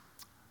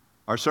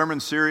Our sermon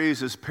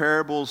series is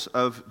Parables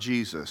of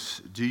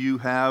Jesus. Do you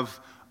have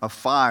a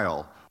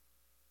file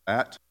for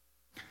that?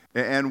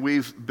 And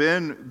we've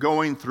been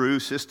going through,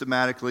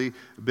 systematically,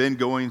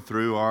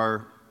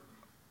 our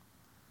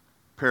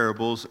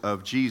parables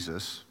of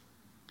Jesus.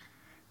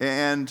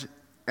 And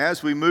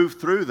as we move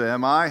through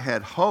them, I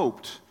had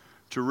hoped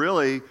to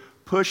really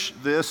push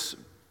this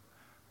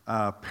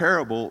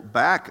parable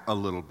back a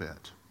little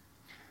bit.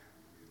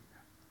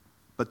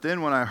 But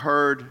then when I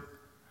heard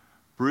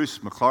Bruce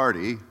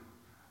McClarty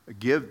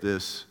give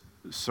this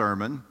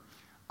sermon,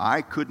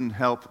 I couldn't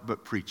help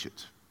but preach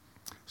it.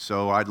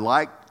 So I'd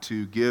like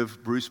to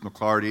give Bruce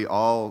McClarty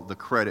all the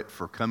credit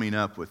for coming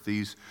up with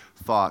these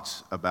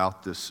thoughts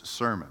about this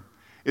sermon.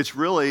 It's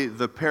really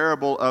the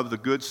parable of the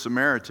Good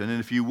Samaritan. And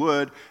if you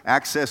would,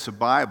 access a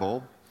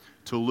Bible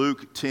to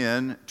Luke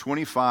 10,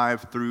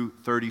 25 through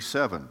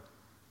 37.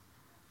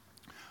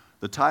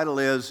 The title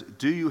is,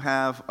 Do You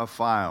Have a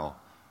File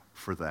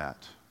for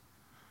That?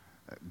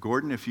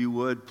 Gordon, if you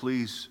would,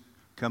 please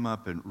come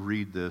up and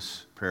read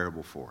this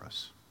parable for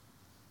us.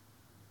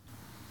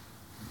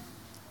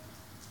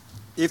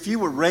 If you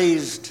were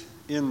raised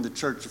in the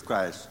Church of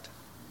Christ,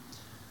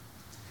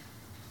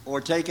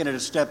 or taking it a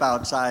step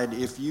outside,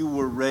 if you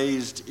were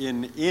raised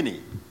in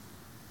any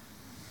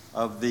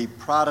of the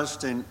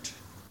Protestant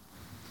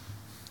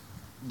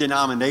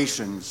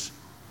denominations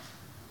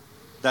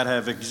that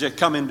have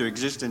come into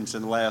existence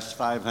in the last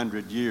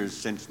 500 years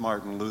since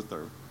Martin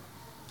Luther,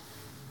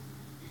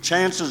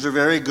 chances are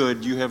very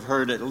good you have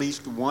heard at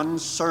least one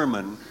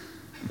sermon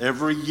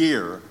every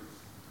year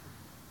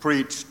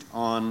preached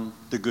on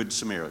the Good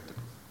Samaritan.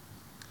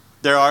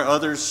 There are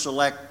other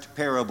select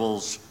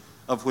parables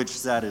of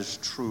which that is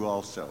true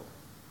also.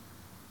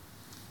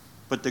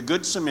 But the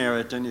Good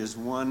Samaritan is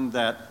one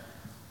that,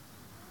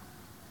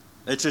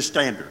 it's a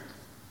standard.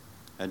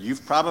 And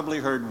you've probably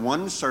heard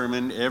one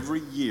sermon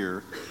every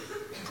year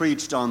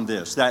preached on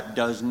this. That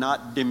does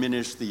not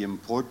diminish the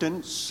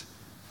importance.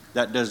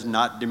 That does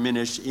not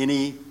diminish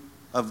any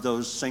of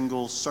those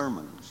single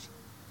sermons.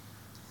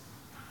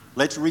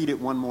 Let's read it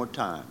one more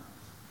time.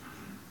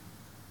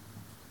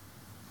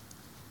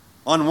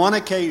 On one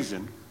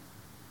occasion,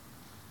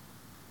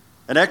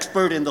 an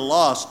expert in the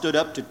law stood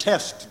up to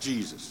test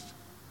Jesus.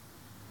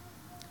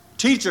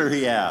 "Teacher,"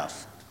 he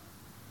asked,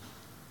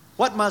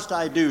 "what must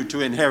I do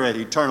to inherit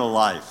eternal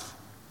life?"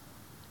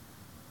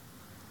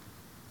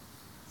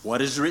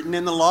 "What is written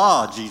in the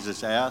law?"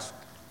 Jesus asked.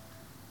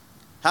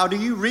 "How do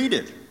you read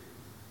it?"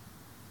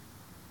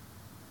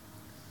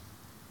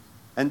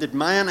 And the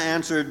man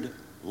answered,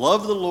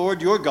 "Love the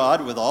Lord your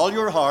God with all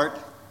your heart,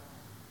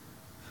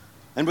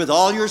 and with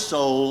all your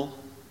soul,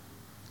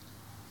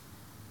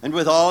 and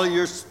with all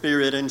your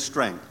spirit and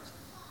strength,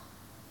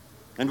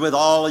 and with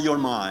all your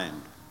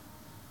mind.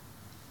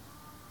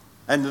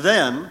 And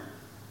then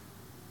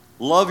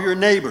love your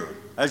neighbor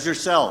as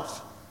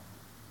yourself."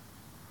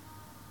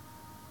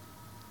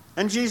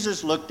 And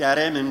Jesus looked at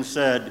him and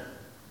said,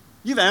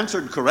 "You've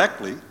answered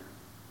correctly.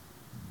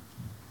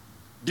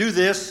 Do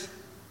this,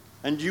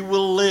 and you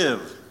will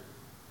live."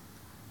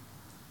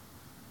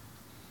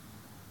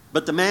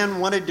 But the man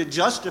wanted to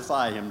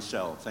justify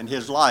himself and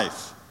his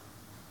life.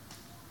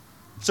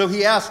 So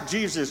he asked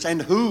Jesus,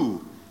 "And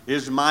who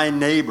is my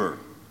neighbor?"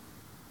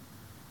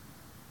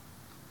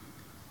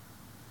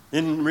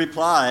 In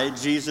reply,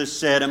 Jesus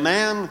said, "A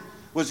man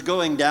was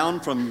going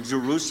down from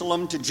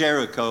Jerusalem to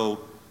Jericho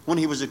when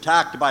he was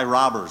attacked by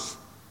robbers.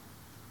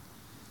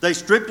 They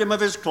stripped him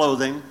of his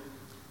clothing,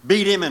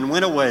 beat him, and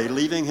went away,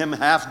 leaving him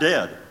half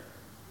dead.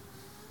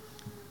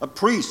 A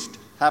priest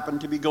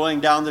happened to be going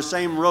down the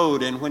same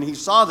road, and when he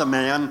saw the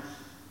man,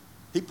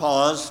 he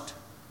paused,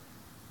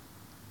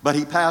 but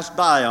he passed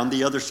by on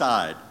the other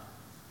side.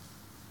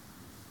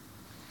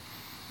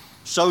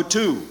 So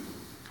too,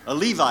 a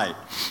Levite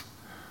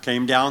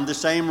came down the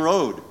same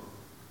road.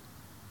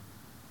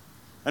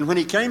 And when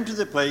he came to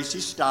the place,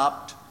 he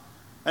stopped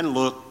and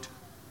looked,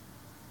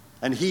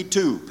 and he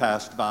too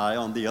passed by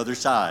on the other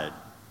side.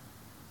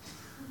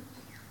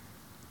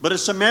 But a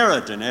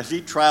Samaritan, as he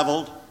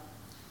traveled,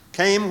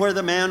 came where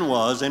the man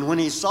was, and when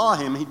he saw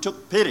him, he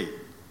took pity.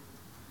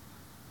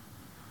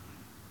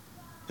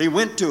 He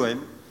went to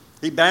him,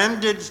 he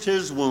bandaged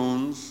his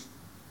wounds,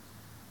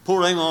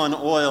 pouring on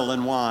oil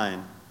and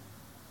wine.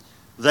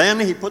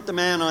 Then he put the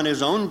man on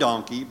his own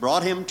donkey,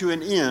 brought him to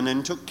an inn,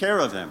 and took care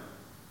of him.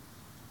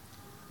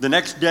 The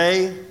next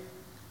day,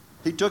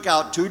 he took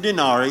out 2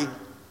 denarii,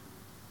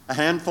 a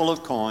handful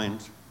of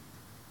coins,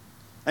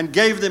 and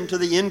gave them to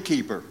the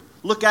innkeeper.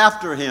 "Look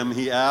after him,"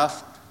 he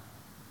asked,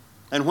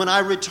 "and when I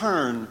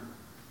return,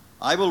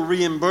 I will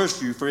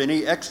reimburse you for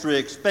any extra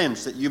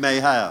expense that you may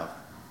have."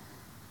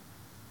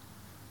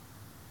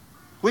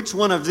 "Which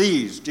one of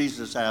these,"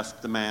 Jesus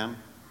asked the man,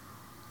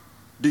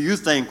 "do you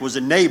think was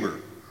a neighbor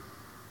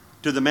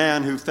to the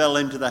man who fell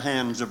into the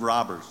hands of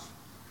robbers?"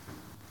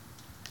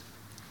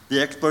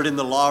 The expert in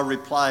the law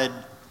replied,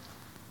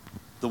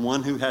 "The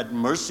one who had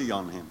mercy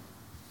on him."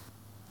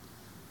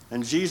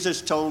 And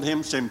Jesus told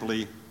him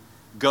simply,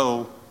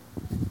 "Go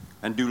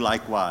and do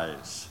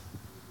likewise."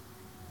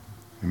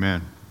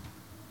 Amen.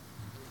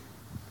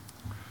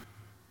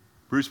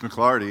 Bruce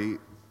McClarty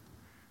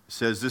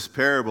says this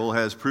parable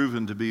has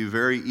proven to be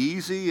very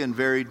easy and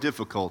very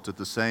difficult at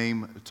the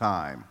same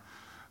time.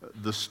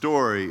 The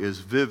story is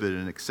vivid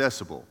and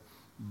accessible,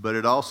 but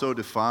it also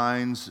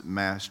defies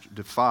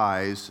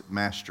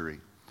mastery.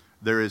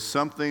 There is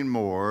something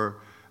more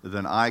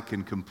than I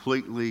can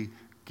completely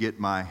get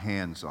my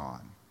hands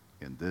on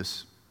in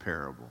this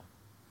parable.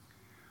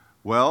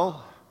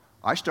 Well,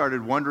 I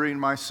started wondering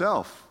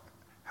myself,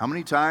 how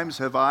many times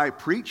have I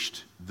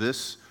preached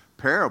this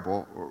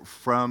parable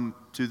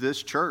to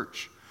this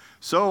church?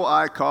 So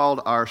I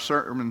called our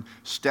sermon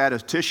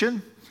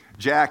statistician,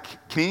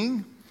 Jack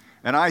King,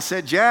 and I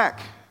said,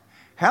 Jack,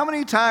 how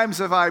many times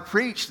have I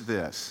preached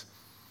this?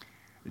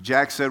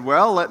 Jack said,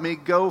 well, let me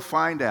go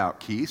find out,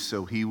 Keith.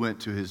 So he went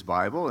to his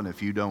Bible, and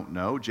if you don't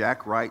know,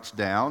 Jack writes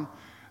down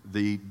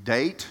the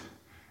date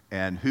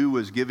and who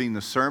was giving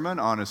the sermon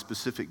on a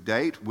specific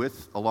date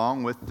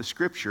along with the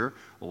scripture,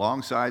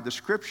 alongside the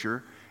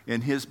scripture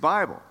in his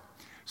Bible.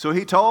 So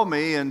he told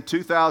me in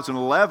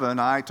 2011,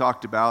 I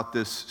talked about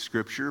this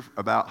scripture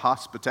about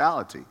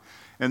hospitality.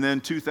 And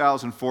then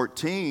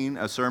 2014,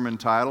 a sermon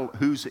titled,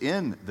 Who's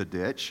in the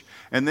Ditch?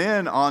 And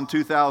then on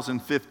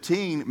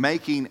 2015,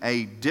 Making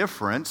a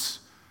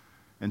Difference.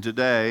 And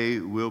today,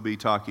 we'll be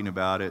talking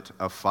about it,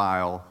 a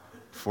file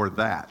for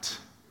that.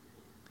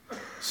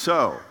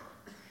 So,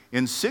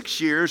 in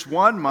 6 years,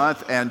 1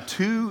 month, and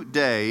 2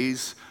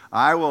 days,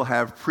 I will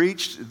have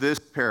preached this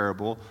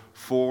parable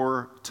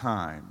 4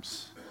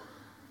 times.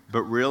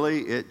 But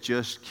really, it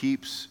just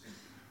keeps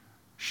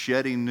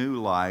shedding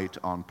new light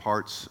on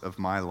parts of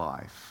my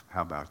life.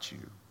 How about you?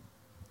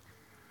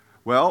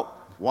 Well,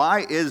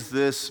 why is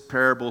this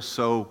parable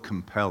so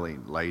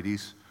compelling,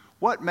 ladies?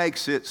 What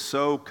makes it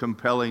so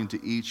compelling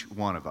to each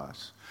one of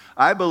us?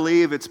 I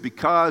believe it's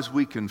because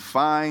we can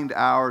find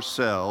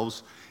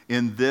ourselves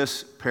in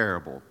this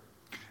parable.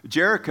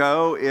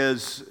 Jericho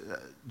is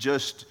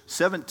just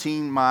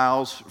 17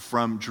 miles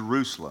from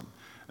Jerusalem,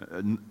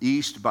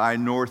 east by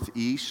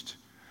northeast.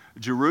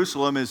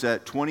 Jerusalem is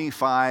at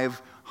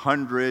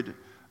 2,500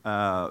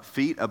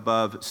 feet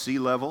above sea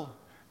level,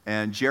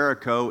 and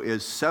Jericho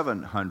is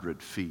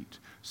 700 feet.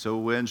 So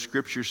when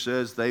Scripture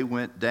says they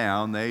went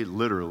down, they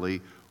literally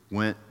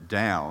went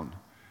down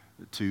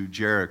to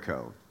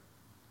Jericho.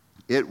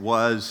 It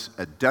was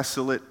a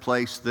desolate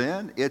place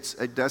then. It's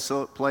a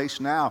desolate place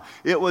now.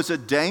 It was a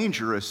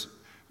dangerous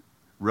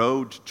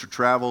road to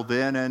travel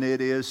then, and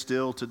it is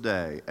still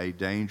today a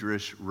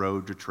dangerous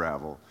road to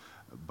travel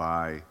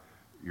by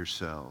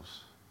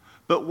yourselves.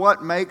 But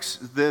what makes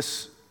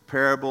this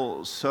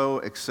parable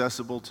so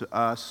accessible to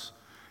us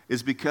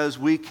is because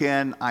we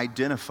can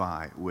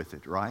identify with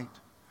it, right?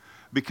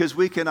 Because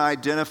we can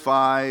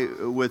identify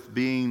with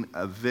being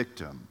a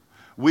victim.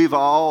 We've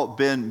all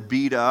been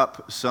beat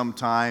up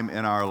sometime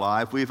in our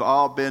life. We've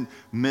all been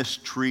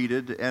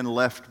mistreated and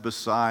left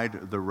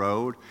beside the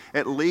road.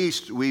 At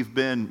least we've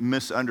been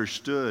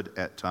misunderstood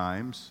at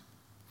times.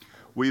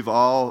 We've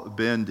all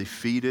been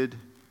defeated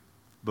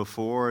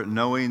before,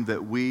 knowing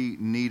that we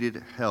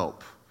needed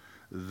help,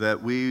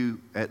 that we,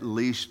 at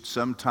least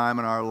sometime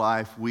in our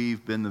life,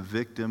 we've been the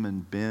victim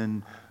and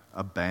been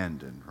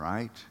abandoned,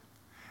 right?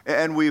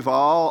 And we've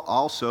all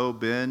also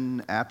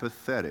been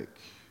apathetic.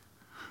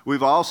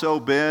 We've also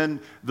been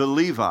the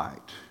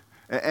Levite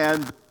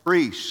and the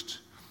priest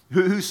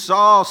who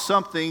saw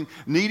something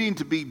needing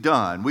to be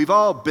done. We've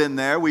all been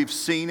there. We've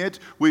seen it.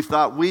 We've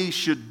thought we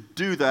should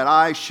do that.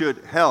 I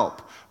should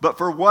help. But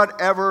for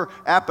whatever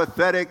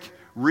apathetic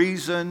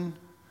reason,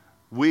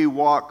 we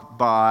walk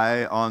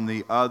by on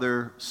the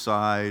other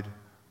side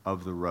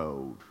of the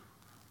road.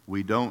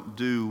 We don't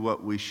do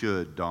what we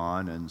should,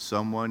 Dawn, and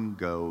someone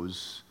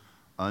goes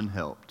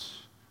unhelped,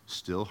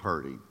 still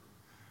hurting,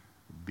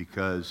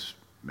 because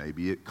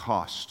maybe it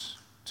costs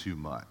too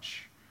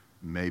much.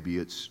 Maybe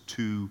it's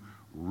too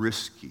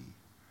risky.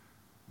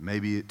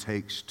 Maybe it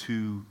takes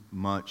too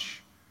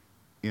much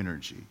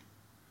energy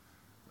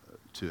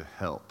to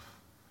help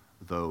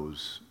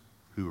those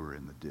who are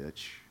in the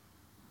ditch.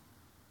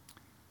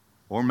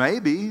 Or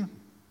maybe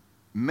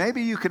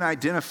you can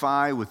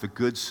identify with the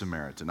Good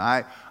Samaritan.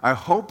 I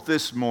hope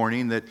this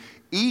morning that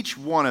each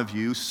one of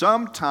you,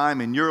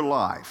 sometime in your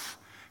life,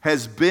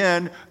 has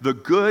been the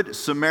Good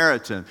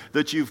Samaritan,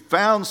 that you've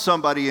found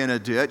somebody in a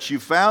ditch,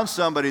 you've found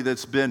somebody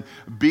that's been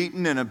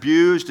beaten and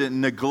abused and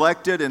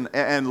neglected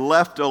and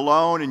left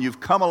alone, and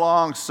you've come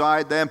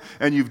alongside them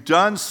and you've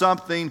done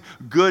something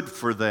good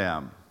for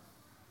them.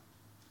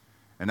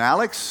 And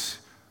Alex,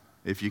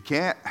 if you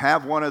can't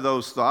have one of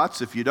those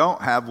thoughts, if you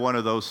don't have one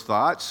of those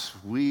thoughts,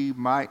 we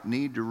might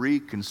need to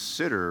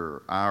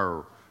reconsider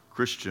our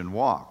Christian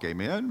walk.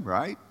 Amen?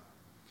 Right?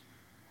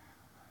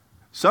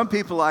 Some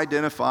people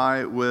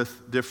identify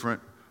with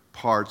different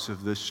parts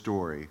of this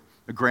story.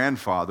 A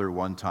grandfather,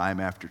 one time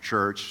after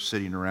church,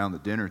 sitting around the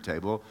dinner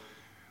table,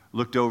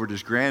 looked over at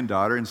his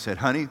granddaughter and said,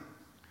 "Honey,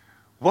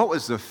 what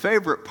was the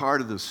favorite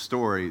part of the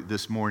story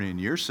this morning in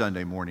your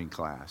Sunday morning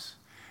class?"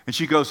 And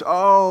she goes,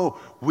 "Oh,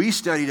 we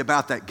studied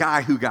about that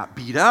guy who got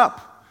beat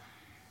up."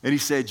 And he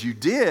said, "You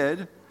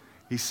did?"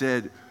 He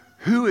said,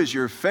 who is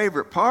your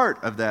favorite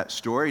part of that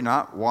story?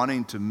 Not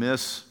wanting to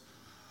miss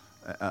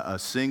a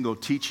single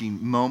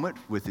teaching moment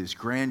with his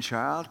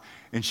grandchild.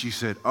 And she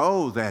said,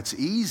 oh, that's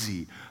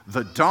easy,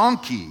 the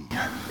donkey.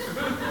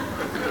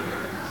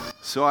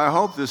 So I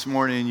hope this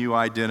morning you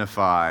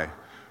identify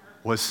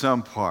with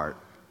some part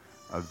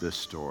of this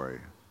story.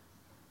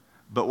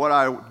 But what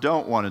I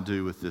don't want to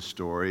do with this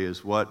story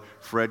is what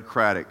Fred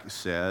Craddock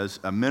says.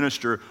 A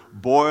minister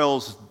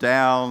boils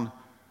down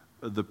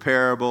the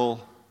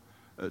parable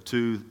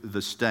to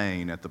the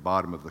stain at the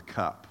bottom of the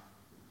cup.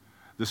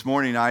 This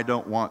morning, I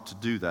don't want to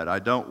do that. I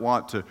don't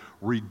want to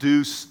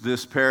reduce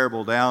this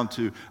parable down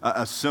to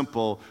a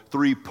simple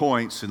 3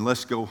 points and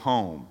let's go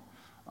home.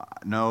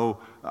 No,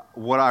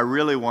 what I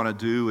really want to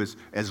do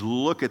is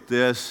look at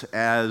this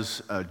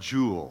as a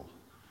jewel.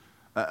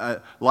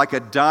 Like a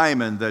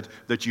diamond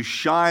that you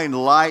shine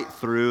light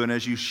through, and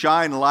as you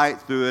shine light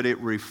through it, it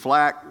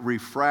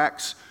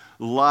refracts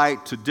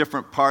light to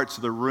different parts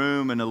of the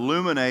room and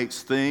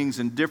illuminates things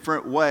in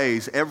different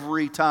ways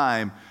every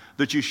time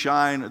that you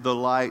shine the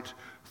light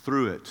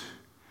through it.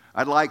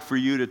 I'd like for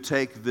you to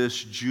take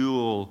this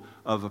jewel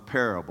of a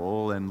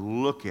parable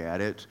and look at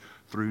it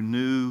through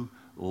new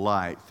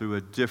light, through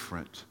a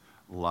different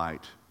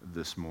light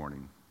this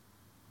morning.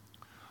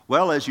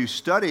 Well, as you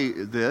study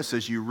this,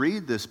 as you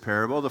read this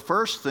parable, the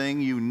first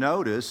thing you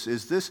notice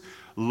is this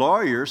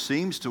lawyer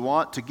seems to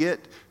want to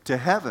get to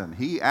heaven.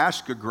 He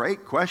asks a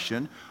great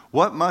question,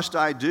 what must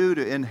I do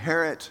to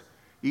inherit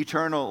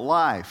eternal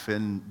life?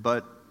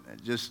 But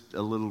just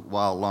a little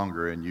while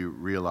longer and you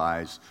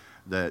realize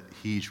that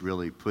he's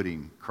really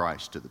putting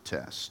Christ to the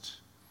test.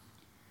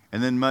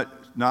 And then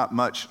not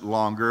much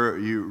longer,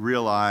 you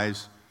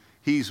realize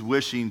he's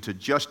wishing to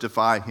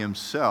justify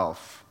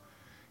himself.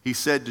 He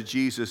said to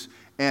Jesus,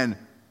 and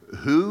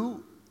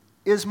who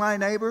is my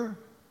neighbor?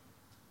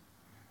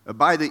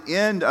 By the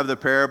end of the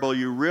parable,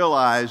 you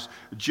realize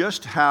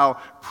just how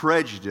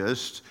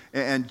prejudiced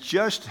and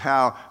just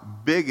how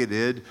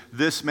bigoted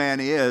this man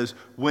is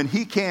when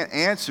he can't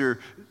answer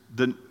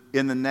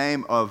in the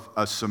name of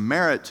a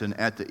Samaritan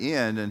at the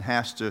end and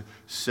has to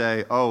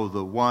say, oh,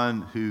 the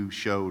one who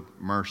showed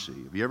mercy.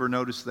 Have you ever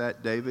noticed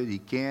that, David? He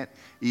can't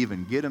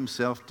even get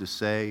himself to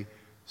say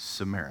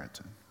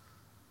Samaritan.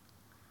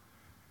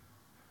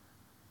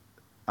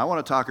 I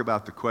want to talk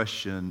about the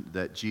question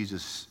that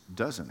Jesus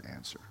doesn't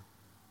answer.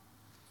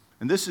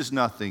 And this is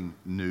nothing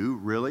new,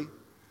 really.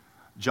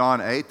 John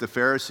 8, the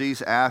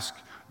Pharisees ask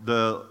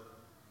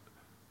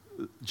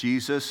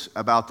Jesus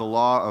about the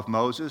law of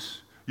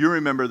Moses. You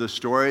remember the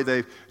story.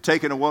 They've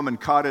taken a woman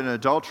caught in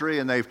adultery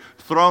and they've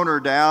thrown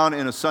her down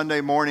in a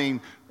Sunday morning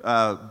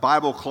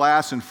Bible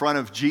class in front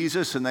of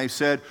Jesus, and they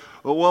said,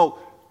 well,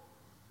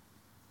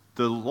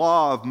 the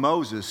law of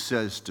Moses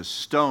says to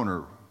stone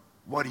her.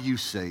 What do you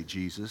say,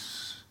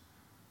 Jesus?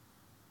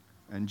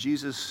 And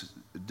Jesus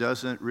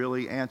doesn't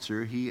really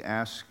answer. He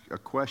asks a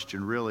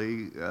question,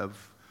 really,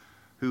 of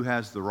who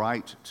has the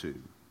right to.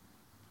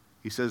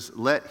 He says,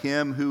 let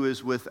him who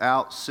is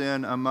without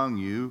sin among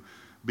you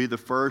be the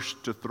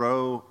first to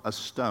throw a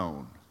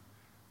stone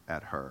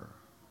at her.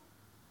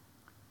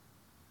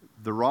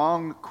 The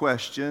wrong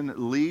question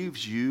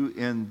leaves you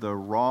in the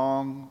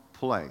wrong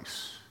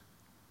place.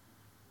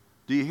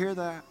 Do you hear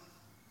that?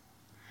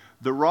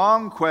 The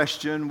wrong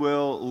question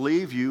will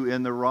leave you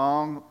in the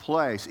wrong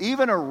place.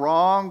 Even a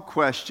wrong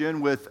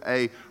question with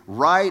a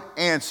right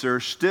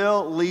answer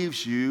still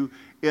leaves you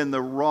in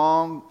the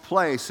wrong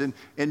place.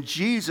 And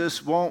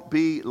Jesus won't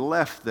be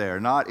left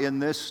there, not in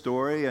this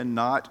story and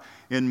not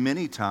in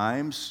many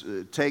times.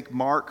 Take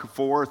Mark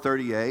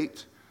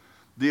 4:38.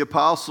 The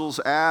apostles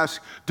ask,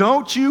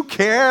 don't you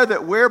care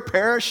that we're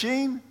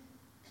perishing?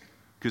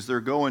 Because they're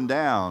going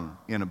down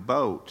in a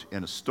boat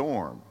in a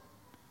storm.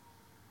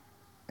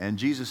 And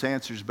Jesus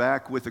answers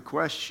back with a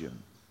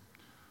question.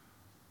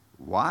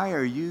 Why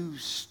are you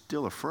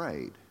still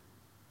afraid?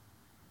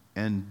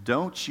 And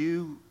don't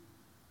you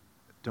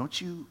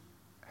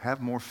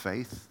have more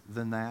faith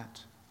than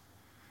that?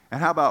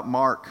 And how about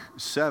Mark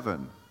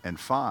 7 and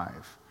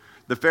 5?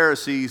 The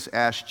Pharisees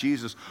asked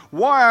Jesus,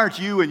 why aren't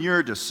you and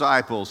your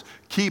disciples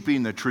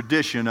keeping the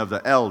tradition of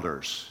the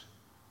elders?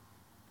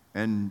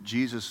 And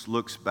Jesus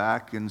looks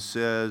back and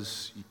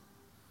says,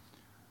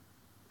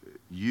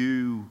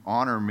 you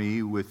honor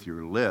me with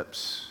your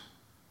lips,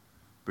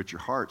 but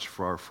your heart's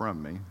far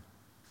from me.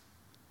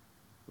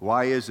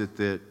 Why is it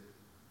that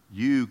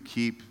you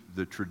keep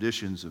the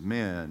traditions of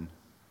men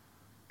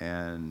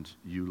and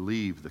you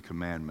leave the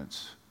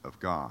commandments of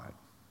God?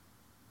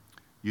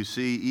 You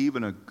see,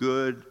 even a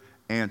good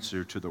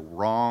answer to the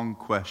wrong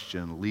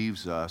question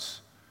leaves us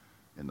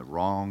in the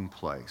wrong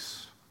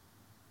place.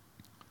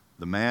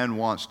 The man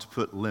wants to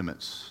put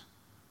limits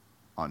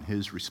on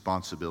his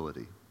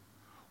responsibility.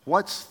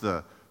 What's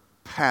the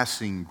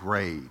passing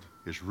grade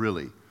is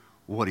really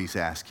what he's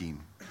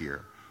asking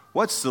here.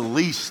 What's the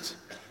least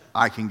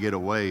I can get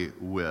away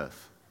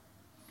with?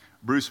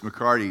 Bruce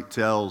McCarty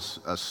tells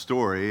a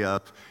story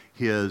of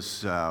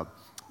his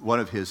one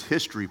of his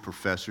history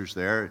professors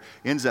there,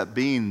 ends up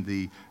being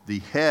the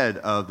head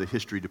of the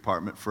history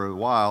department for a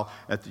while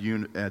at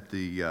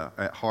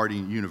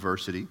Harding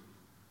University.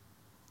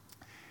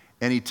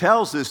 And he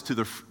tells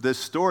this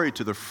story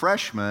to the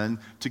freshmen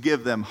to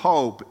give them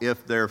hope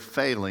if they're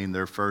failing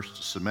their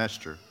first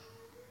semester.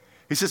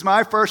 He says,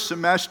 my first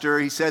semester,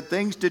 he said,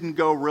 things didn't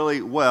go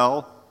really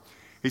well.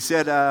 He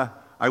said,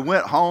 I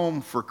went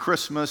home for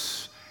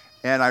Christmas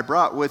and I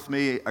brought with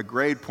me a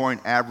grade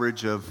point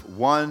average of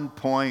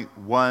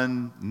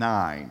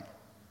 1.19.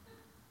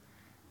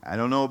 I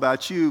don't know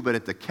about you, but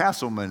at the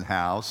Castleman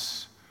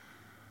house,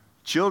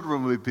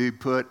 children would be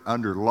put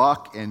under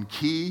lock and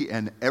key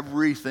and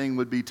everything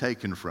would be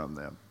taken from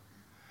them.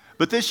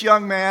 But this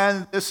young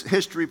man, this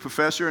history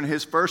professor in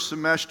his first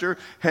semester,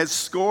 has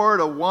scored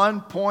a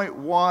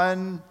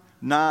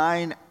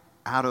 1.19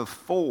 out of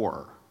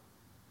 4.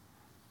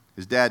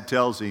 His dad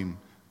tells him,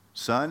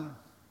 son,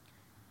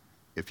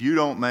 if you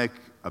don't make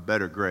a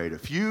better grade,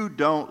 if you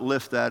don't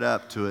lift that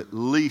up to at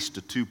least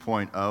a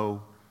 2.0,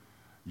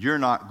 you're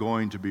not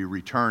going to be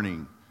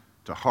returning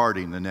to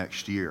Harding the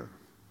next year.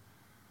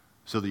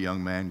 So the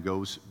young man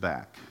goes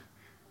back.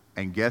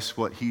 And guess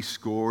what he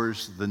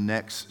scores the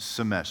next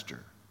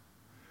semester?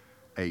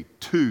 A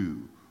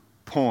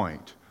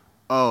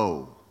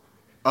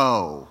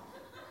 2.00.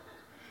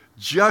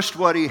 Just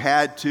what he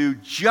had to,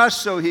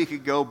 just so he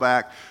could go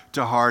back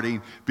to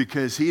Harding,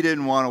 because he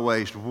didn't want to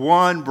waste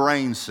one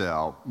brain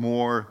cell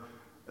more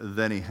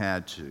than he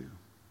had to.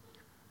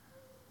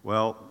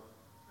 Well,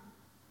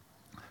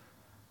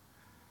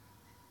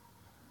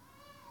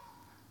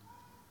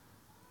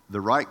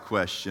 the right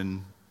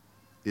question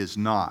is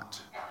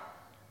not,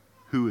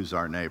 who is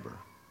our neighbor?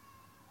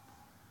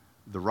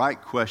 The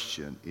right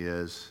question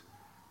is,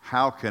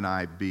 how can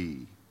I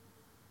be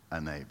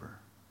a neighbor?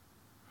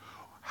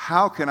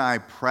 How can I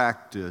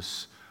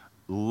practice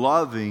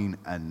loving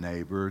a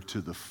neighbor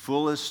to the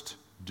fullest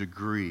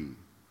degree?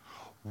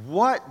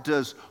 What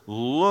does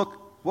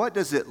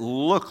it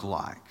look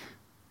like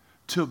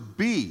to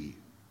be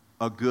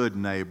a good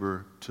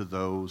neighbor to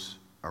those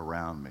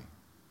around me?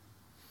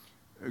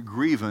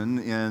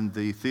 Grieven in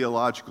the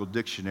Theological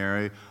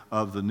Dictionary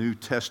of the New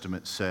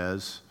Testament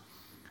says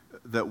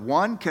that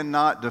one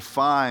cannot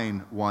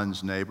define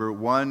one's neighbor,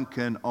 one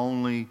can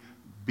only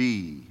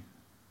be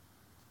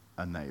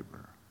a neighbor.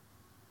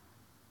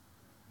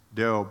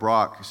 Darrell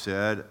Brock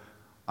said,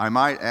 Darrell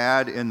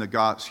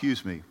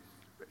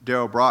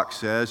Brock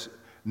says,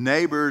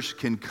 neighbors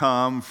can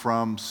come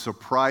from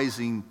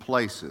surprising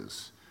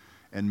places.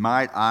 And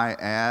might I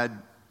add,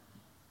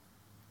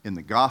 in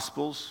the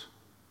Gospels,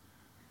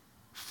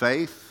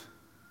 faith,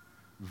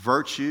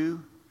 virtue,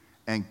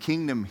 and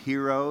kingdom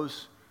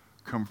heroes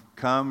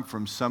come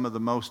from some of the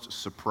most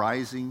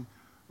surprising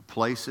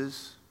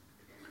places.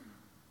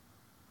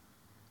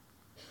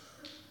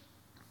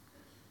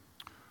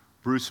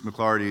 Bruce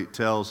McClarty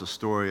tells a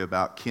story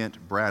about Kent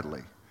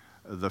Bradley,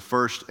 the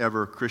first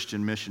ever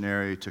Christian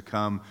missionary to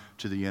come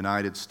to the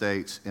United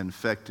States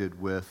infected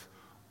with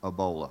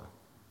Ebola.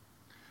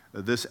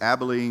 This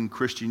Abilene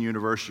Christian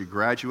University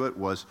graduate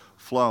was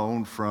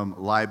flown from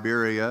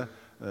Liberia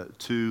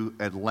to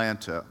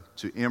Atlanta,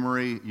 to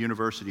Emory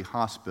University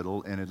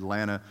Hospital in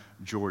Atlanta,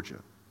 Georgia.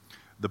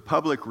 The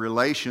public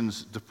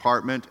relations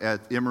department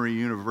at Emory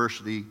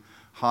University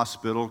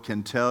Hospital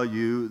can tell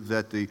you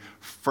that the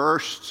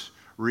first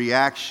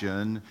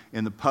reaction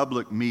in the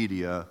public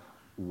media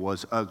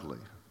was ugly,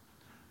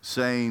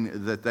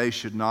 saying that they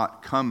should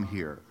not come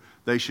here,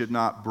 they should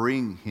not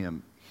bring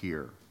him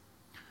here.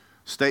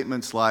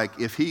 Statements like,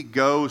 if he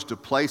goes to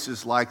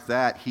places like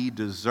that, he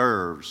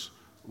deserves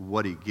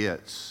what he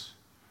gets.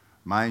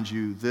 Mind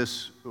you,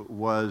 this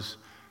was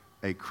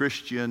a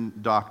Christian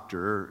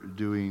doctor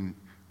doing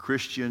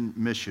Christian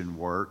mission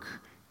work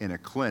in a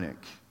clinic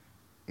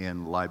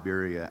in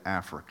Liberia,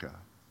 Africa.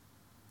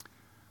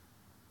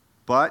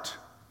 But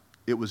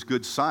it was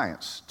good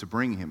science to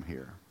bring him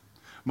here.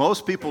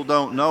 Most people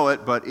don't know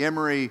it, but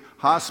Emory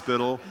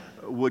Hospital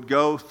would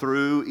go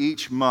through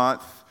each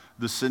month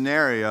the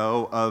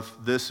scenario of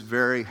this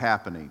very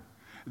happening.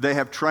 They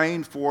have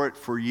trained for it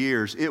for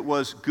years. It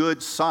was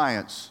good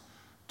science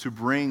to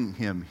bring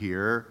him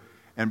here,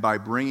 and by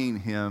bringing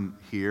him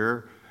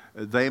here,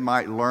 they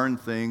might learn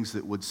things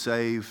that would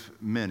save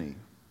many.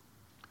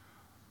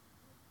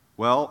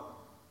 Well,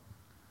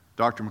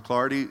 Dr.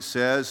 McClarty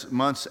says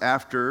months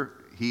after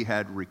he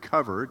had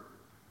recovered,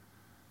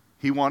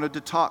 he wanted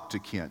to talk to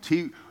Kent.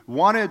 He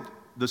wanted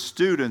the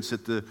students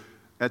at the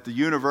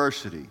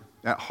university,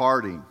 at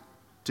Harding,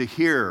 to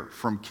hear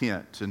from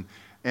Kent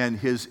and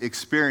his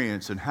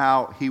experience and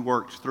how he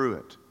worked through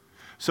it.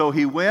 So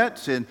he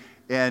went, and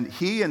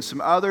he and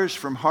some others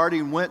from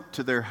Harding went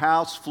to their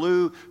house,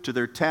 flew to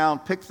their town,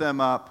 picked them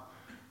up,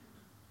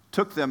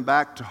 took them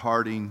back to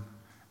Harding,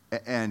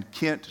 and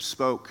Kent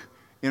spoke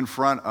in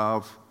front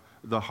of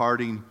the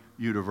Harding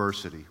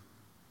University.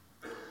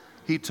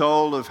 He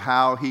told of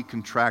how he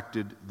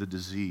contracted the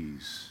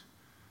disease.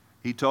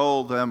 He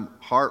told them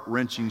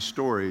heart-wrenching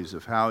stories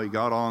of how he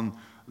got on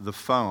the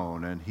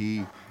phone and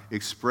he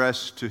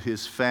expressed to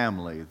his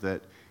family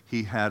that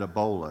he had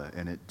Ebola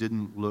and it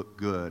didn't look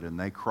good, and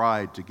they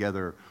cried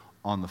together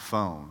on the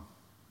phone.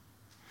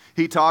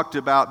 He talked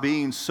about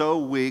being so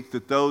weak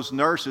that those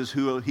nurses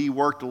who he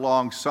worked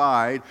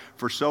alongside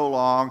for so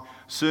long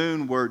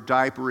soon were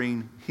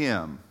diapering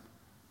him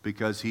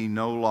because he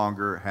no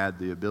longer had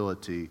the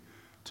ability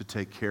to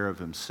take care of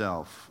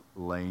himself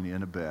laying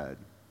in a bed.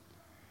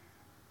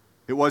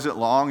 It wasn't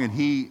long and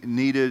he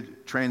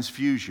needed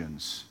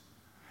transfusions.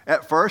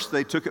 At first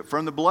they took it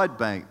from the blood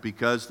bank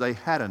because they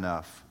had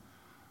enough.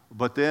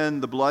 But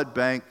then the blood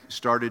bank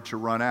started to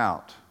run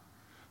out.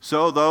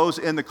 So those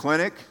in the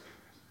clinic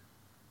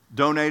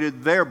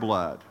donated their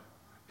blood.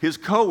 His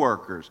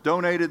coworkers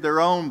donated their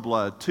own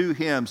blood to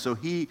him so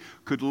he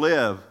could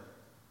live.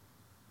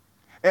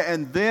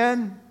 And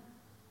then,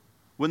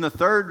 when the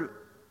third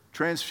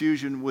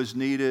transfusion was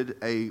needed,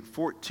 a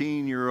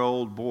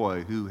 14-year-old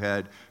boy who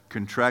had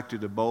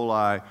contracted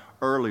Ebola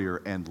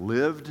earlier and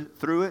lived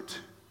through it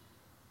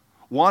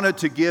wanted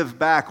to give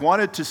back,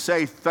 wanted to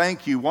say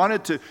thank you,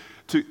 wanted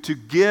to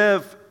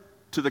give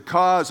to the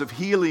cause of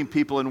healing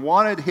people, and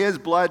wanted his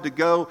blood to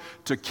go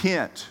to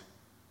Kent.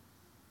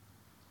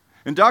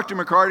 And Dr.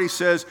 McCarty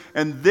says,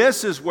 and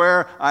this is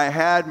where I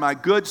had my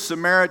Good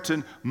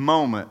Samaritan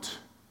moment.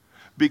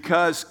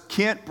 Because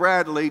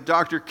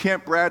Dr.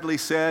 Kent Bradley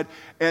said,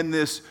 and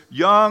this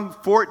young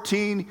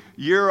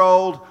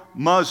 14-year-old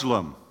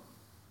Muslim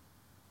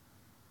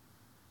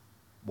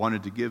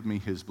wanted to give me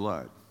his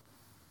blood.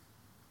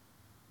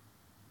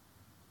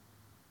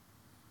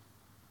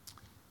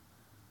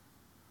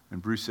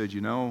 And Bruce said,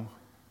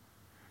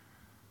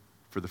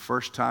 for the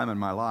first time in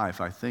my life,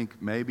 I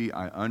think maybe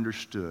I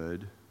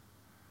understood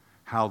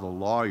how the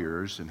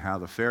lawyers and how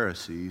the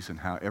Pharisees and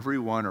how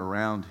everyone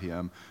around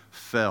him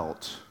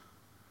felt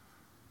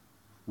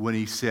when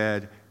he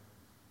said,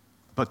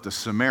 but the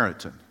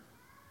Samaritan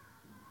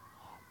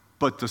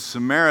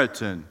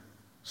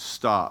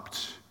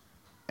stopped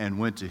and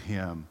went to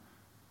him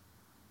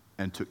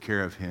and took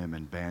care of him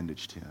and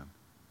bandaged him.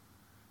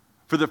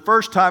 For the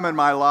first time in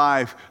my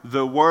life,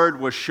 the word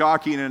was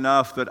shocking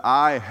enough that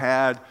I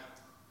had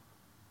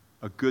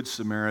a Good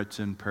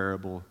Samaritan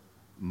parable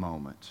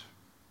moment.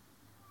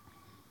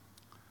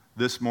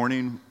 This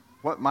morning,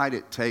 what might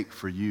it take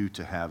for you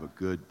to have a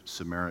Good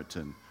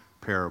Samaritan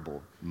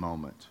parable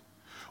moment?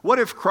 What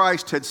if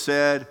Christ had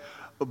said,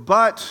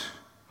 but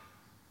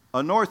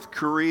a North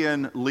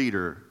Korean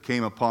leader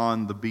came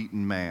upon the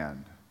beaten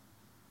man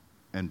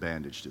and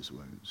bandaged his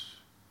wounds?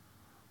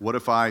 What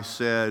if I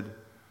said,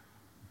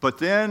 but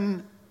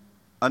then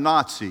a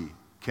Nazi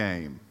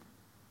came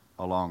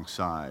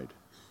alongside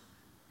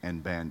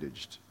and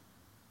bandaged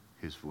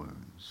his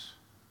wounds?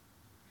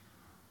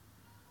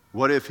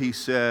 What if he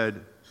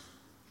said,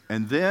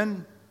 and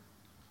then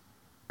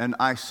an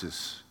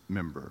ISIS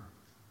member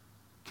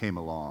came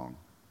along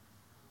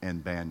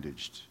and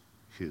bandaged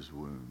his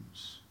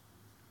wounds?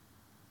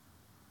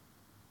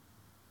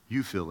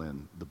 You fill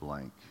in the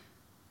blank.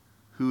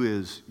 Who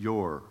is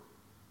your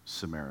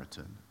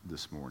Samaritan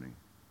this morning?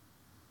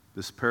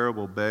 This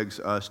parable begs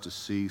us to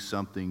see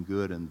something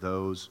good in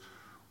those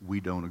we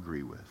don't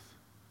agree with.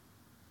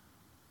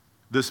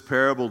 This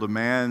parable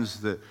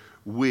demands that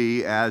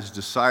we, as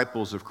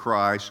disciples of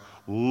Christ,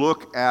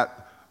 look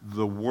at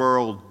the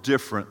world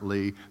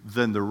differently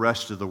than the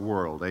rest of the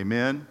world.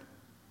 Amen?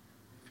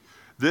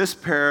 This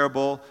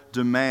parable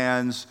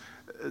demands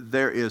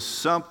there is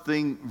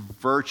something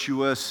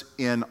virtuous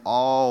in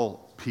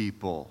all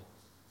people.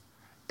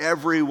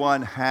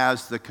 Everyone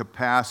has the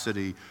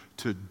capacity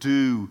to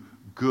do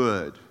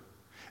good.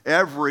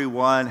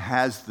 Everyone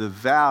has the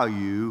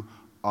value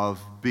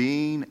of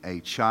being a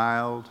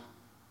child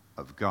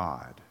of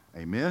God.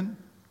 Amen?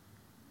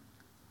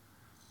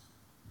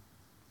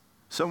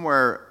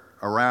 Somewhere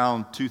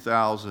around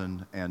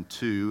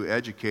 2002,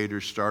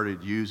 educators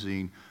started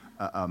using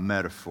a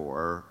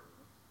metaphor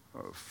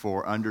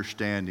for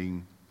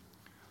understanding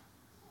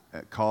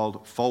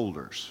called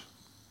folders.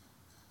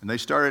 And they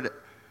started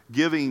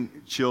giving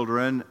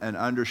children an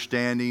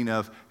understanding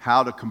of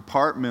how to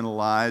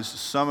compartmentalize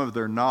some of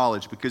their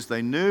knowledge, because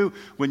they knew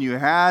when you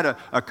had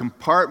a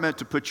compartment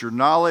to put your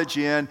knowledge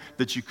in,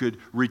 that you could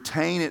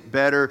retain it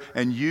better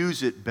and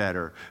use it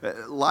better.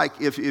 Like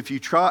if you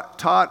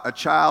taught a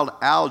child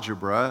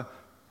algebra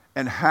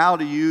and how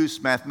to use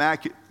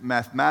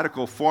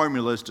mathematical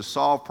formulas to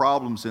solve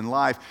problems in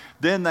life,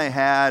 then they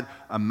had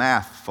a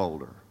math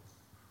folder.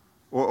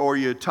 Or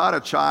you taught a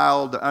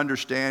child the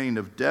understanding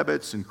of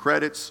debits and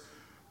credits.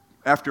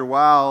 After a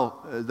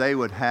while, they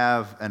would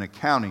have an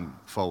accounting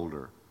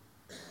folder.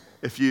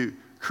 If you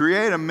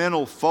create a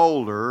mental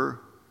folder,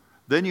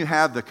 then you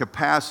have the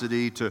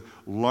capacity to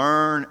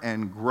learn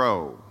and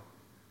grow.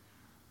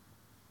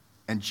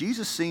 And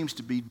Jesus seems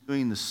to be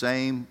doing the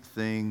same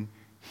thing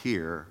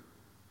here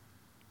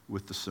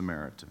with the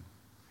Samaritan.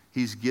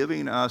 He's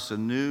giving us a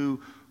new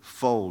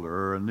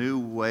folder, a new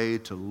way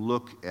to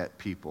look at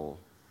people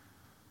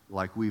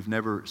like we've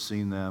never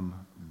seen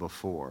them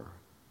before.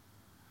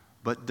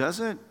 But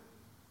doesn't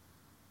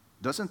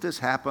this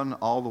happen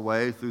all the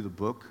way through the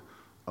book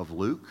of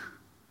Luke?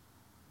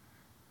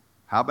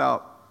 How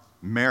about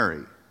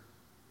Mary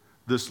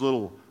this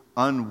little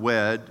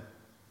unwed,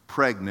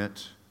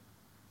 pregnant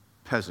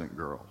peasant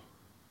girl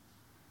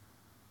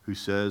who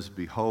says,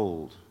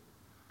 "Behold,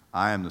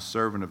 I am the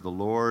servant of the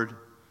Lord.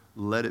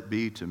 Let it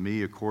be to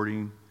me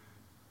according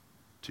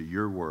to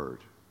your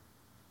word."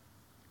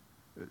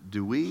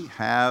 Do we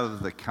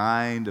have the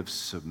kind of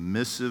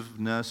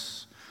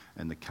submissiveness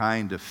and the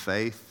kind of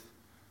faith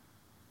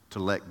to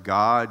let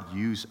God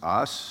use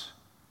us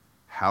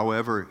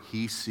however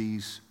He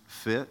sees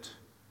fit?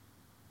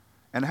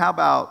 And how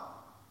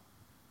about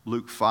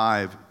Luke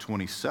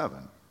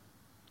 5:27?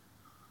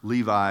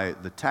 Levi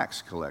the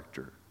tax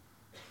collector,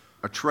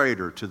 a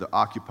traitor to the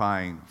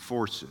occupying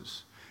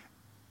forces.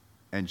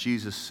 And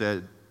Jesus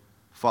said,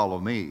 "Follow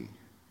me."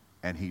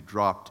 And he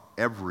dropped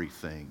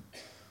everything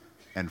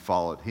and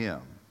followed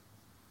him.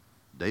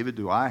 David,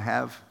 do I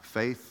have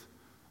faith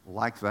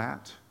like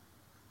that?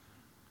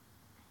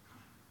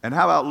 And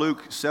how about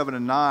Luke 7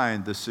 and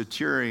 9, the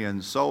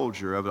centurion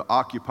soldier of the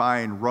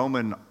occupying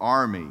Roman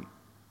army?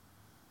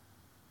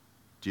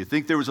 Do you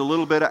think there was a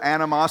little bit of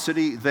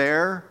animosity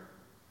there?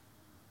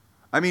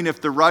 I mean,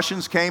 if the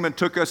Russians came and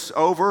took us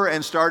over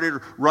and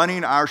started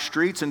running our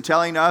streets and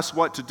telling us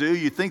what to do,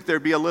 you think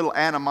there'd be a little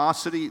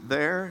animosity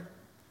there?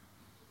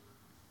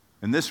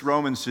 And this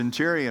Roman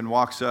centurion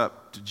walks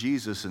up to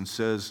Jesus and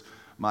says,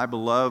 "My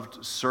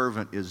beloved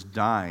servant is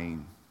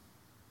dying.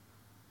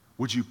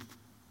 Would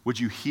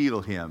you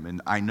heal him?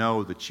 And I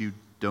know that you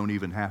don't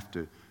even have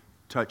to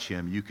touch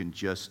him. You can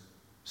just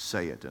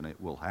say it and it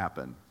will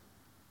happen."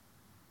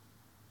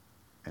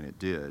 And it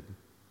did.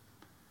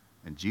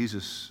 And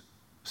Jesus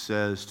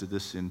says to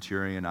this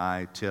centurion,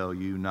 "I tell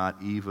you, not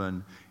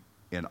even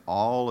in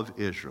all of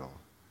Israel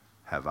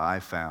have I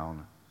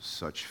found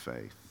such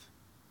faith."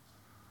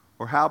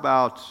 Or how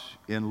about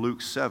in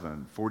Luke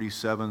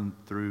 7:47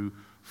 through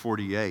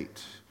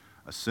 48,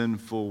 a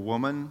sinful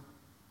woman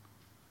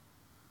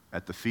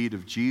at the feet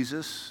of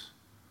Jesus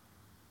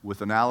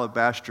with an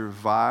alabaster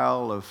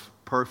vial of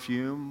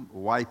perfume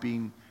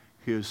wiping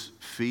his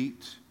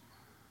feet,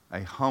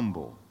 a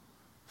humble,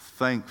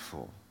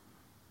 thankful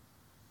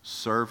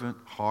servant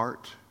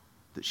heart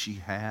that she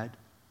had.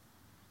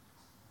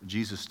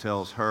 Jesus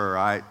tells her,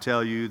 "I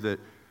tell you that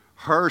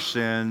her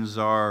sins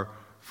are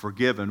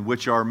forgiven,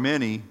 which are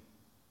many,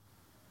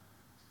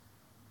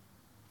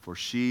 for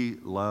she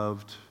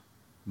loved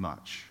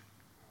much."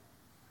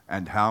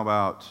 And how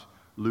about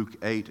Luke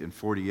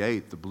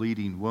 8:48, the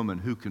bleeding woman?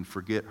 Who can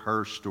forget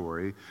her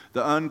story?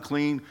 The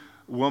unclean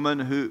woman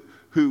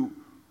who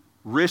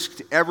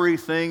risked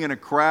everything in a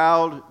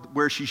crowd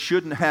where she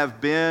shouldn't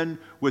have been,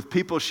 with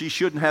people she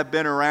shouldn't have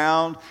been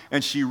around,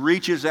 and she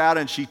reaches out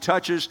and she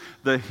touches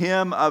the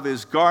hem of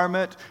his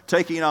garment,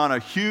 taking on a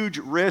huge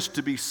risk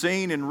to be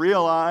seen and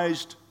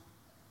realized.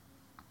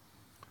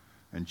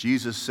 And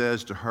Jesus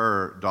says to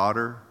her,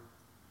 "Daughter,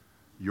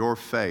 your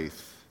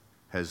faith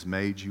has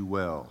made you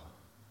well.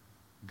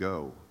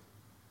 Go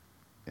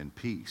in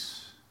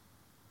peace."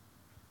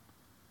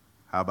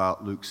 How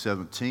about Luke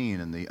 17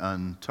 and the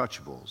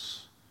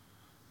untouchables?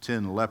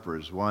 10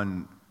 lepers,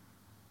 one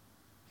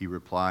he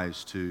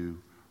replies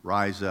to,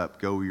 "Rise up,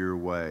 go your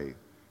way.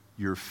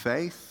 Your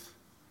faith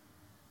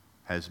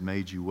has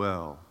made you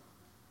well."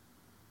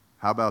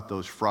 How about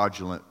those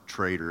fraudulent,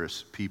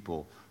 traitorous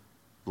people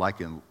like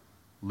in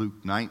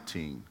Luke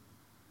 19,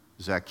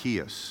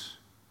 Zacchaeus,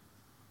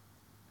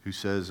 who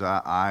says,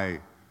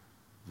 I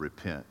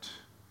repent.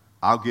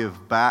 I'll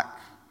give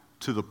back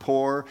to the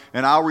poor,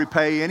 and I'll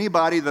repay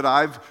anybody that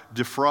I've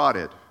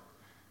defrauded.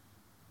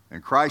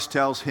 And Christ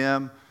tells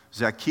him,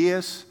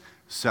 "Zacchaeus,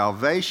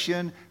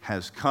 salvation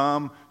has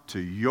come to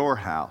your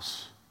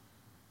house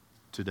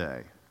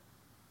today."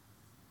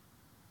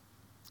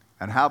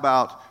 And how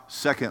about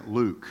 2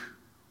 Luke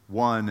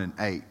 1 and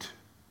 8?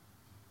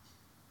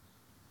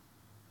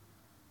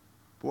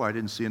 Boy, I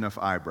didn't see enough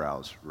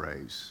eyebrows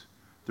raised.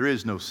 There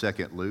is no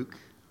 2 Luke.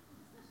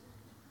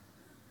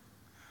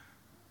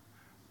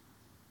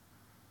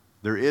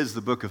 There is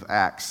the book of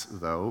Acts,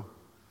 though,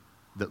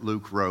 that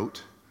Luke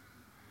wrote.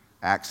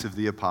 Acts of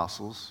the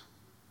Apostles,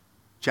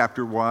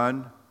 chapter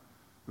 1,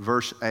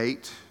 verse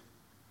 8.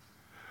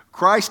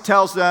 Christ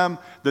tells them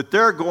that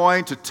they're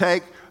going to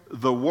take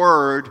the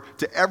word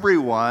to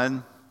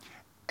everyone,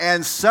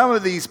 and some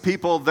of these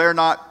people they're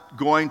not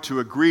going to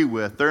agree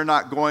with, they're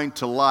not going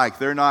to like,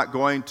 they're not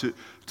going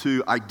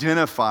to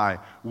identify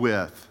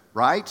with,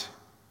 right?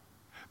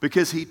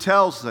 Because he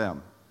tells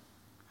them,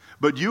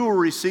 "But you will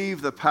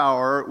receive the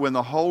power when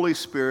the Holy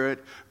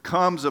Spirit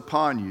comes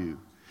upon you.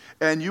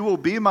 And you will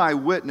be my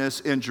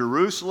witness in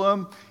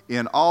Jerusalem,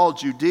 in all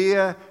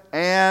Judea,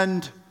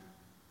 and..."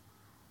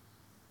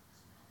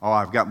 Oh,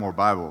 I've got more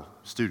Bible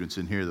students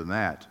in here than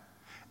that.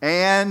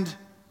 "And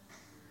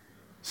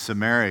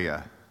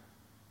Samaria."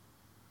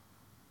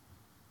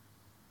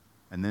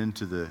 And then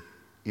to the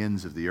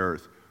ends of the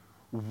earth.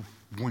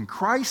 When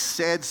Christ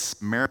said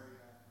Samaria,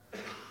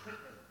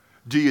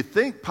 do you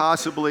think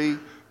possibly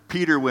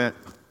Peter went,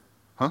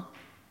 "Huh?"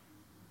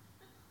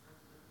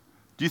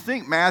 Do you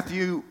think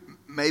Matthew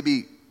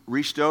maybe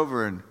reached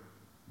over and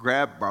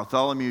grabbed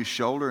Bartholomew's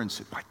shoulder and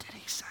said, "What did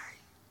he say?"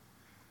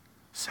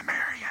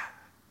 Samaria.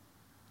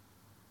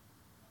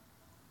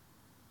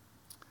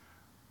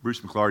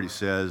 Bruce McClarty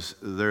says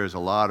there is a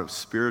lot of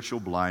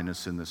spiritual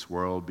blindness in this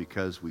world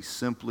because we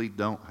simply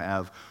don't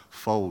have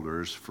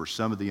folders for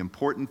some of the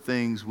important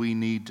things we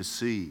need to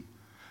see.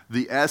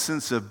 The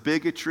essence of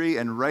bigotry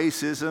and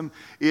racism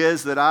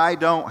is that I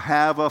don't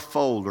have a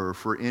folder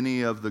for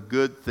any of the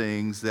good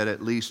things that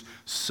at least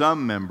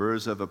some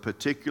members of a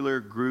particular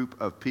group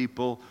of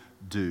people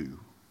do.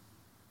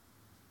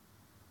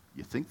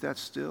 You think that's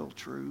still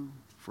true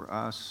for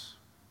us?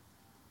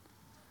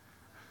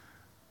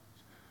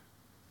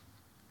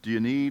 Do you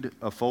need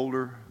a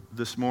folder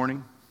this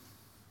morning?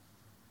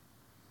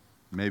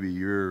 Maybe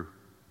you're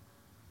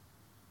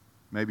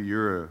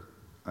an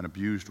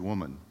abused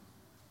woman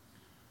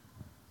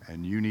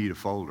and you need a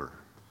folder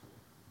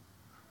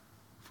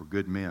for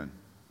good men,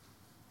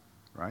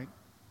 right?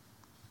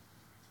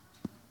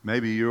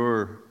 Maybe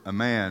you're a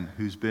man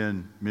who's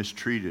been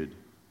mistreated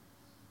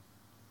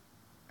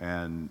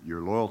and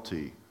your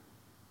loyalty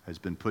has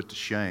been put to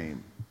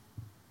shame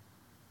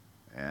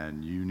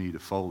and you need a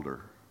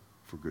folder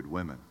for good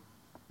women.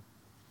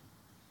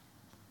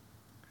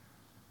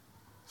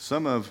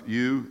 Some of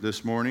you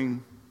this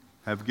morning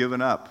have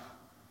given up,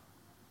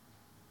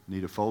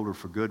 need a folder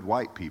for good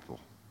white people.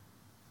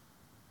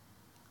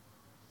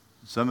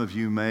 Some of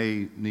you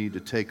may need to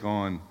take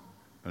on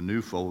a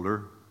new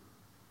folder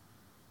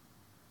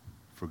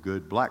for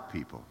good black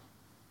people.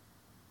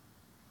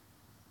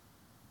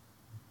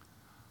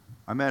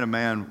 I met a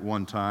man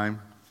one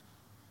time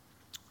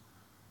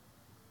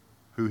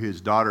who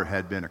his daughter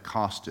had been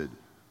accosted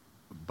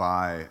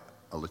by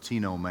a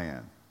Latino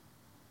man.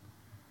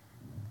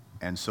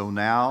 And so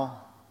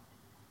now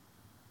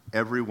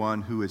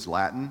everyone who is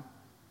Latin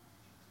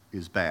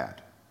is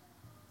bad,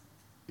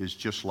 is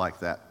just like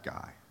that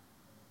guy.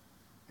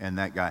 And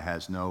that guy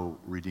has no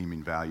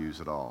redeeming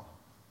values at all.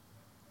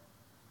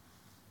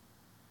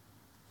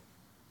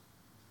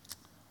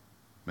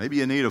 Maybe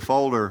you need a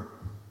folder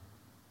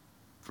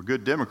for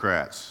good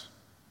Democrats.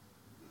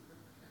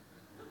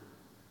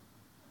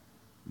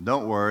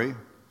 Don't worry,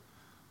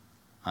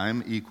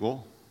 I'm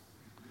equal.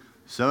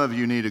 Some of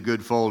you need a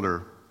good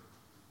folder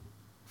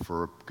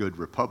for good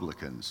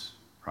Republicans,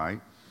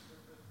 right?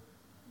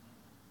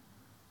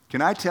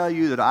 Can I tell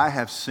you that I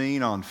have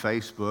seen on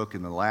Facebook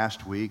in the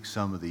last week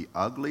some of the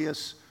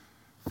ugliest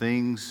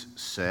things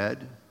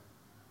said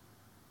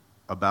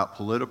about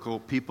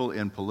political people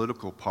in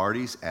political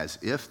parties as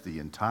if the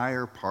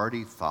entire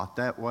party thought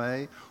that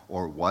way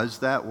or was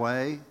that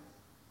way?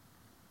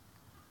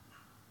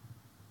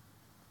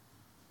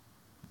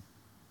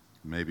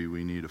 Maybe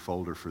we need a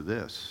folder for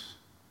this.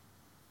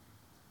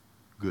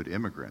 Good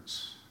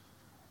immigrants.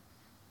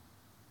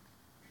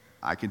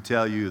 I can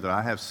tell you that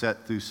I have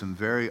sat through some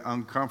very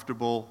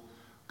uncomfortable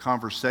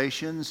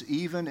conversations,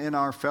 even in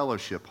our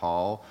fellowship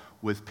hall,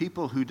 with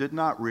people who did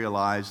not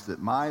realize that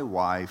my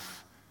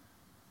wife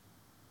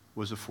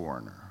was a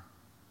foreigner.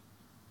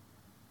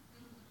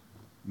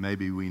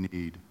 Maybe we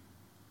need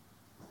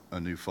a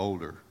new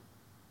folder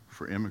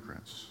for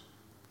immigrants.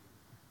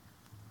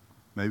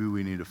 Maybe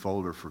we need a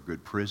folder for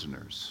good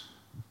prisoners.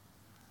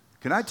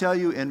 Can I tell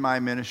you, in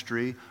my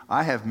ministry,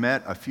 I have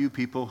met a few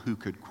people who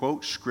could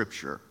quote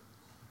Scripture,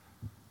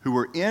 who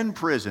were in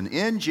prison,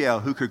 in jail,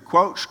 who could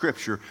quote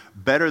Scripture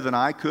better than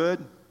I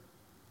could.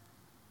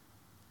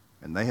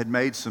 And they had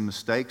made some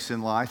mistakes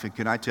in life. And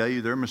can I tell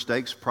you, their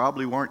mistakes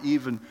probably weren't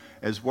even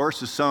as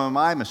worse as some of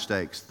my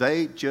mistakes.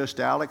 They just,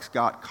 Alex,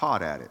 got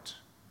caught at it.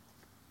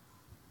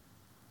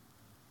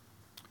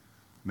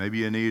 Maybe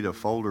you need a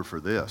folder for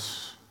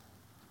this.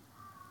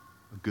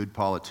 A good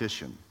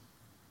politician.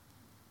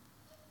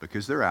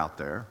 Because they're out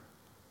there.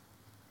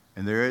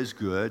 And there is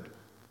good.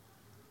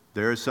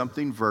 There is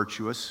something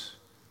virtuous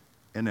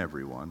in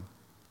everyone.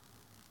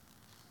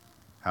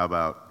 How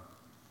about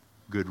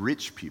good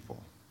rich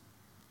people?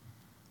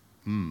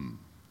 On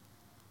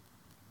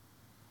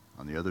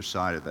the other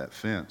side of that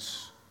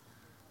fence,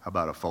 how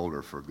about a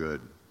folder for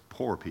good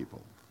poor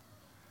people?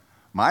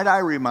 Might I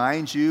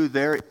remind you,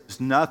 there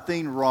is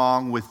nothing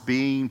wrong with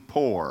being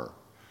poor.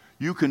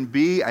 You can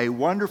be a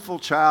wonderful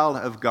child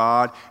of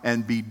God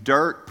and be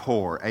dirt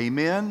poor.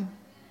 Amen?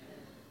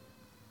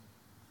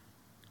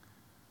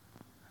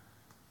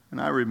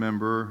 And I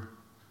remember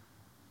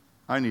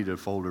I needed a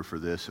folder for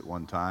this at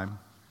one time.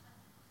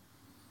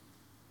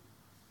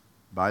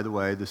 By the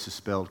way, this is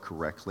spelled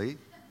correctly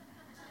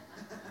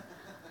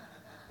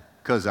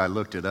because I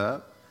looked it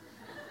up.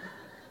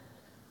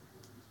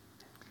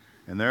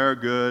 And there are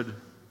good,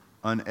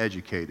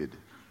 uneducated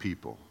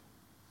people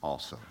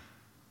also,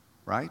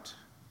 right?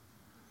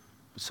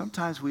 But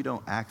sometimes we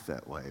don't act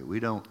that way. We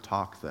don't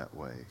talk that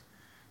way.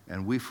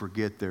 And we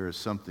forget there is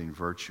something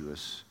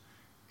virtuous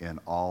in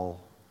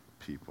all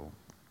people.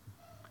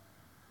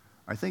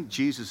 I think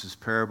Jesus'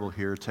 parable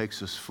here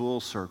takes us full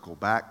circle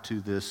back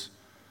to this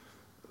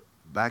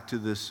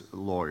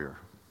lawyer.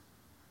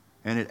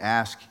 And it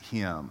asks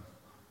him,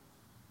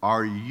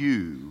 are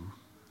you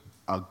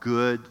a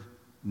good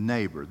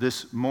neighbor?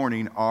 This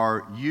morning,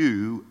 are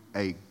you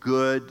a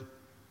good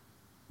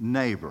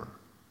neighbor?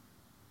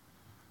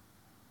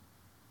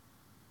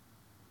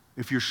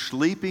 If you're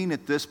sleeping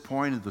at this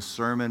point of the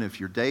sermon, if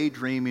you're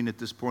daydreaming at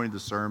this point of the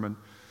sermon,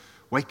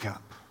 wake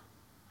up,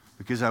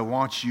 because I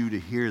want you to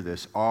hear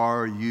this.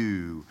 Are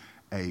you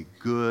a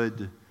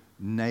good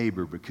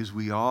neighbor? Because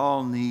we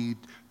all need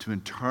to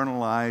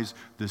internalize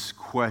this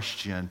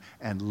question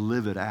and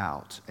live it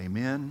out.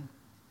 Amen?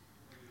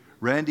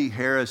 Randy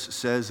Harris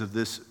says of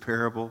this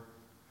parable,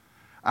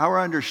 our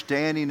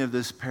understanding of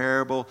this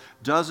parable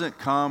doesn't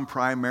come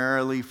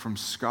primarily from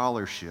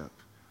scholarship.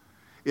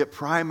 It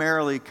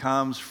primarily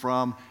comes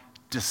from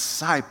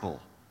discipleship.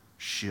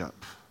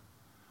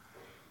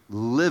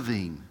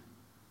 Living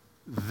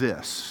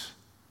this.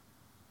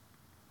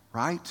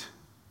 Right?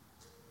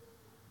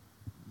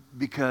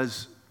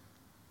 Because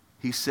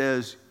he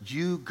says,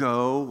 you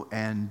go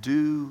and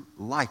do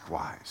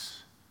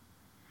likewise.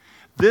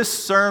 This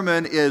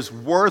sermon is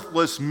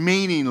worthless,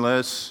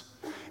 meaningless,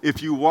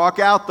 if you walk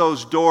out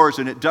those doors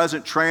and it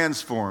doesn't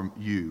transform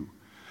you.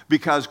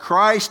 Because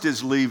Christ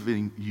is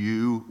leaving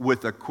you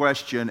with a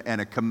question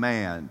and a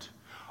command.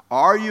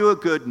 Are you a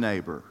good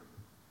neighbor?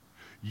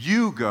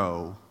 You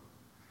go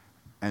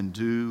and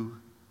do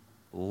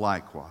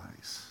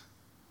likewise.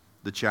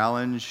 The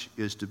challenge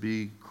is to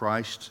be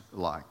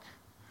Christ-like.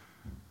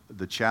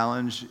 The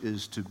challenge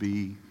is to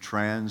be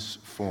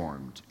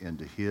transformed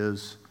into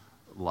His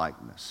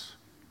likeness.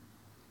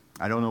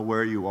 I don't know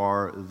where you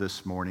are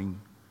this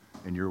morning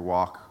in your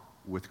walk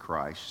with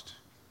Christ.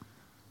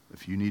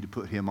 If you need to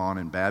put Him on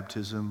in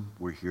baptism,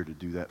 we're here to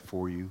do that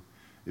for you.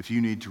 If you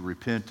need to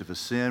repent of a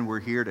sin, we're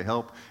here to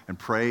help and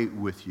pray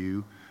with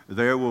you.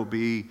 There will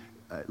be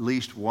at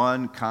least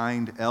one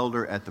kind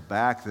elder at the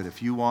back that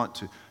if you want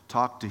to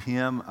talk to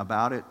him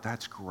about it,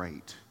 that's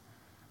great.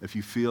 If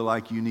you feel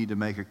like you need to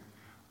make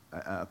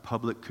a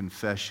public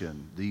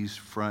confession, these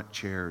front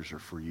chairs are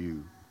for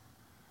you.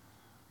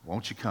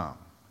 Won't you come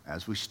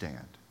as we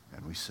stand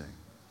and we sing?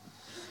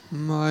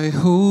 My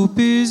hope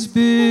is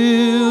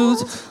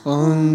built on